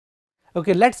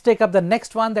Okay, let's take up the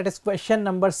next one, that is question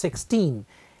number 16.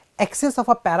 Axis of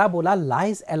a parabola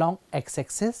lies along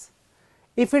x-axis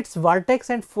if its vertex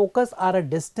and focus are a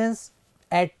distance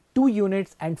at 2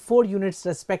 units and 4 units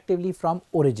respectively from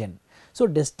origin. So,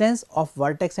 distance of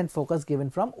vertex and focus given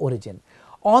from origin.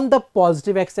 On the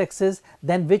positive x-axis,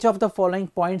 then which of the following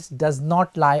points does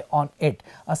not lie on it?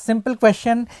 A simple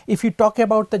question. If you talk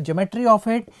about the geometry of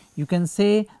it, you can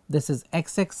say this is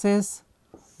x-axis,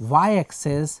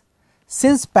 y-axis.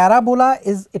 Since parabola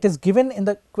is given in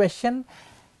the question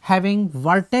having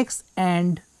vertex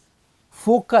and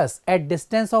focus at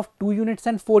distance of 2 units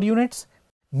and 4 units,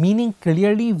 meaning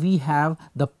clearly we have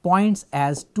the points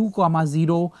as 2,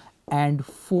 0 and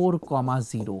 4,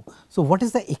 0. So, what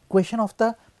is the equation of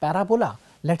the parabola?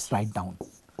 Let's write down.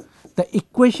 The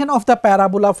equation of the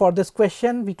parabola for this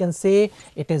question, we can say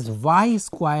it is y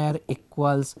square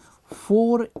equals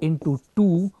 4 into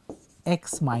 2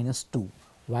 x minus 2.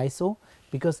 Why so?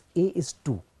 Because a is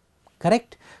 2,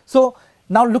 correct? So,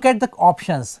 now look at the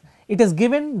options. It is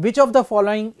given which of the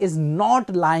following is not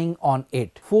lying on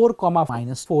it. 4,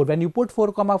 minus 4. When you put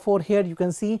 4, 4 here, you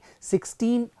can see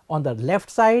 16 on the left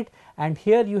side and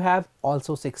here you have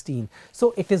also 16.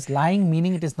 So, it is lying,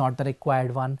 meaning it is not the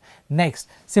required one. Next,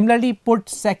 similarly put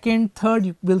second, third,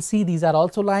 you will see these are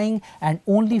also lying and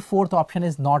only fourth option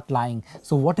is not lying.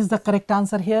 So, what is the correct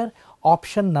answer here?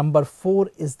 Option number 4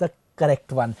 is the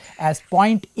correct one, as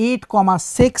point 8,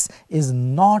 6 is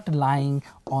not lying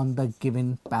on the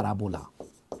given parabola.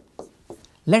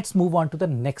 Let's move on to the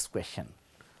next question.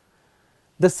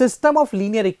 The system of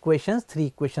linear equations, 3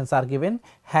 equations are given,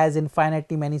 has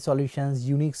infinitely many solutions,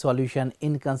 unique solution,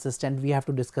 inconsistent. We have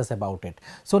to discuss about it.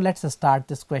 So, let's start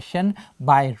this question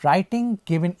by writing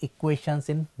given equations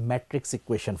in matrix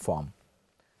equation form.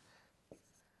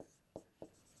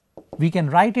 We can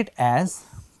write it as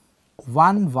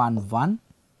 1, 1, 1,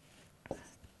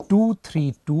 2,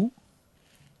 3, 2,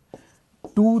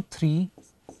 2, 3,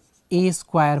 a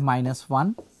square minus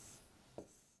 1,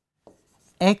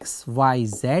 x, y,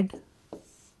 z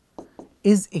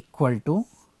is equal to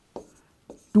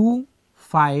 2,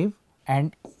 5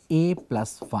 and a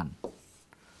plus 1,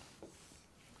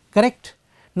 correct?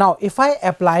 Now, if I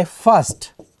apply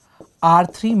first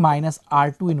R3 minus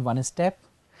R2 in one step,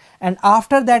 and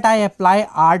after that I apply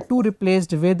R2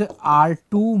 replaced with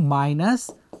R2 minus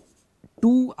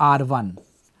 2R1,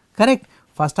 correct?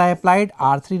 First I applied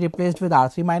R3 replaced with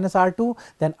R3 minus R2,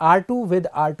 then R2 with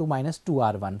R2 minus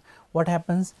 2R1. What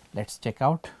happens? Let's check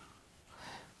out.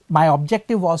 My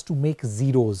objective was to make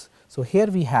zeros. So, here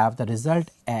we have the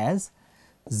result as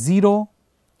 0,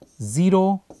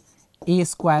 0, a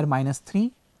square minus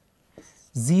 3,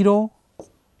 0,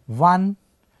 1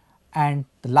 and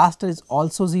the last is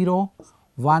also 0,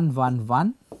 1, 1,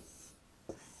 1,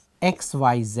 x,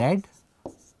 y, z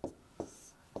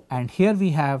and here we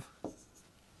have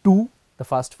 2, the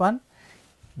first one,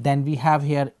 then we have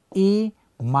here a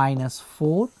minus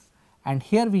 4 and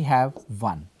here we have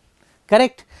 1,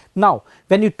 correct. Now,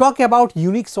 when you talk about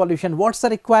unique solution, what is the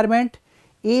requirement?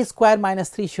 A square minus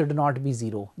 3 should not be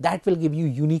 0, that will give you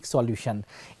unique solution.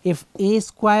 If a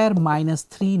square minus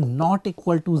 3 not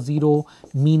equal to 0,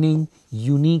 meaning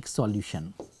unique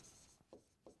solution.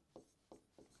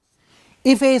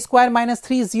 If a square minus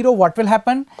 3 is 0, what will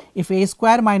happen? If a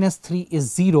square minus 3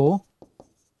 is 0,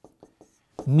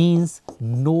 means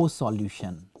no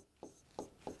solution.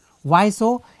 Why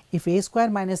so? If a square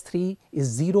minus 3 is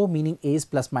 0, meaning a is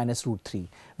plus minus root 3.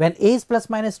 When a is plus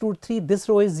minus root 3, this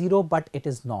row is 0, but it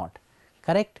is not,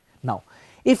 correct. Now,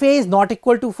 if a is not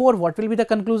equal to 4, what will be the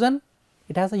conclusion?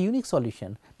 It has a unique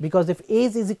solution, because if a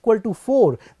is equal to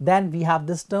 4, then we have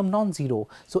this term non-zero.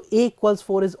 So, a equals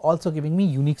 4 is also giving me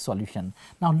unique solution.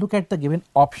 Now, look at the given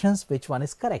options, which one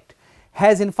is correct?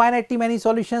 Has infinitely many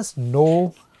solutions?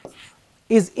 No.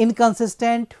 Is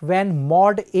inconsistent when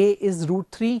mod a is root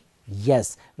 3?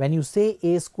 Yes. When you say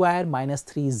a square minus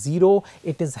 3 is 0,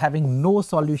 it is having no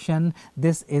solution.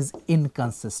 This is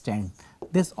inconsistent.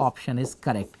 This option is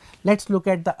correct. Let's look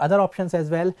at the other options as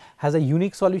well. Has a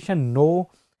unique solution? No.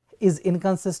 Is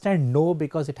inconsistent? No,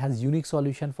 because it has unique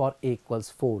solution for a equals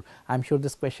 4. I am sure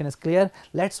this question is clear.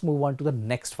 Let's move on to the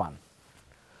next one.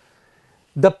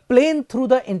 The plane through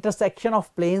the intersection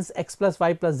of planes x plus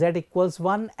y plus z equals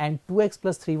 1 and 2x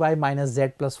plus 3y minus z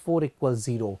plus 4 equals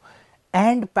 0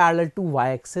 and parallel to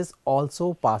y-axis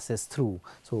also passes through.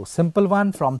 So, simple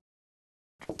one from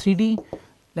 3D,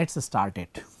 let's start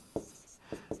it.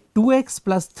 2x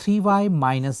plus 3y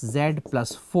minus z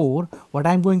plus 4, what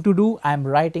I am going to do? I am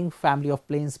writing family of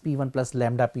planes P1 plus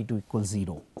lambda P2 equals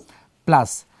 0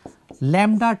 plus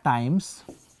lambda times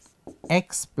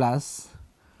x plus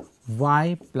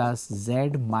y plus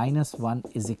z minus 1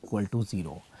 is equal to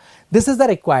 0. This is the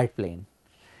required plane.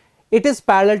 It is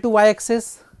parallel to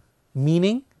y-axis,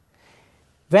 meaning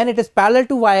when it is parallel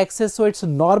to y-axis, so its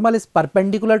normal is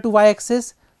perpendicular to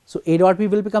y-axis. So A dot B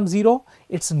will become 0.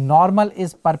 Its normal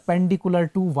is perpendicular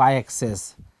to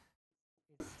y-axis.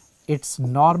 Its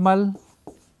normal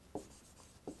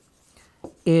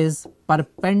is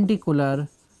perpendicular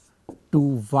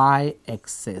to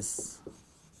y-axis.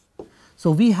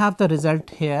 So we have the result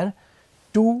here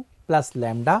 2 plus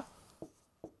lambda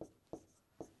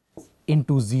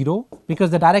into 0,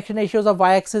 because the direction ratios of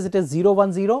y-axis it is 0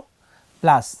 1 0,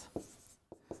 plus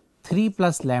 3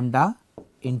 plus lambda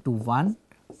into 1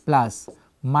 plus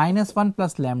minus 1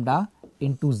 plus lambda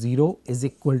into 0 is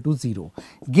equal to 0,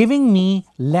 giving me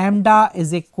lambda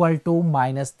is equal to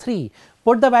minus 3.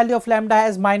 Put the value of lambda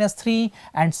as minus 3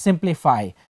 and simplify.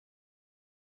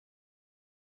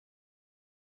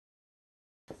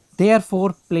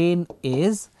 Therefore, plane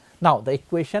is, now the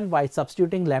equation by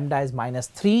substituting lambda as minus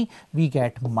 3, we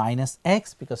get minus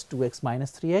x, because 2x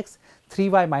minus 3x,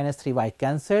 3y minus 3y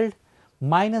cancelled,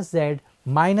 minus z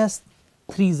minus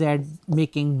 3z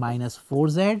making minus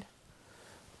 4z,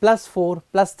 plus 4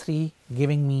 plus 3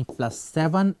 giving me plus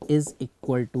 7 is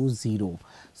equal to 0.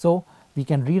 So we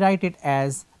can rewrite it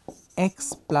as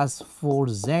x plus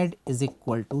 4z is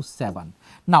equal to 7.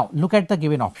 Now look at the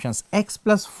given options. X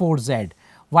plus 4z,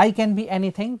 y can be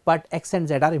anything, but x and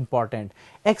z are important.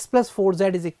 X plus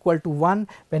 4z is equal to 1.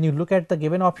 When you look at the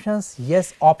given options,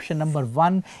 yes, option number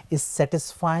 1 is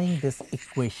satisfying this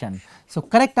equation. So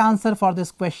correct answer for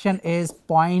this question is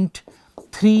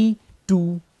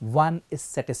 0.321 is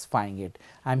satisfying it.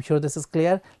 I am sure this is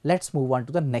clear. Let's move on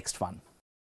to the next one.